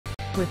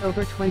With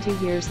over 20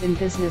 years in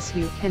business,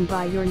 you can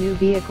buy your new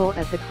vehicle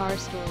at the car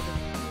store.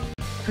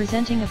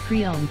 Presenting a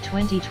pre-owned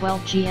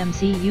 2012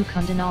 GMC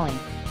Yukon Denali.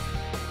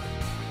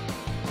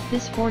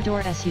 This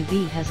 4-door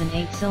SUV has an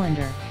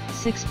 8-cylinder,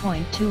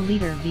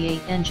 6.2-liter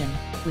V8 engine,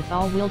 with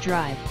all-wheel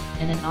drive,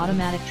 and an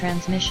automatic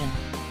transmission.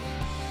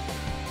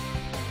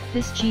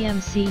 This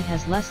GMC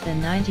has less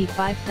than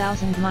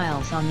 95,000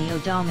 miles on the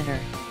odometer.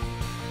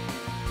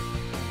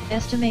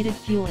 Estimated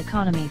fuel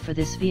economy for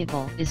this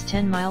vehicle is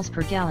 10 miles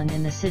per gallon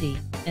in the city,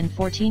 and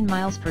 14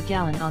 miles per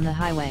gallon on the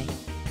highway.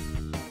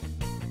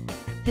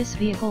 This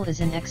vehicle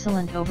is in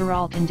excellent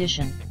overall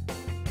condition.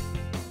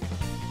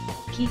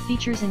 Key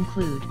features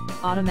include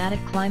automatic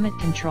climate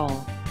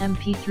control,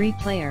 MP3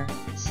 player,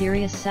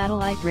 Sirius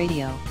satellite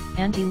radio,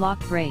 anti-lock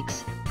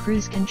brakes,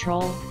 cruise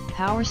control,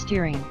 power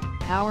steering,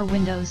 power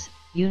windows,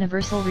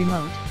 universal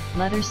remote,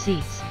 leather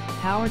seats,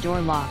 power door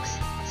locks,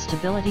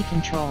 stability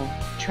control,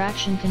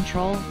 traction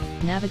control,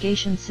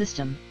 navigation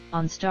system,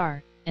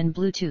 OnStar, and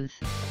Bluetooth.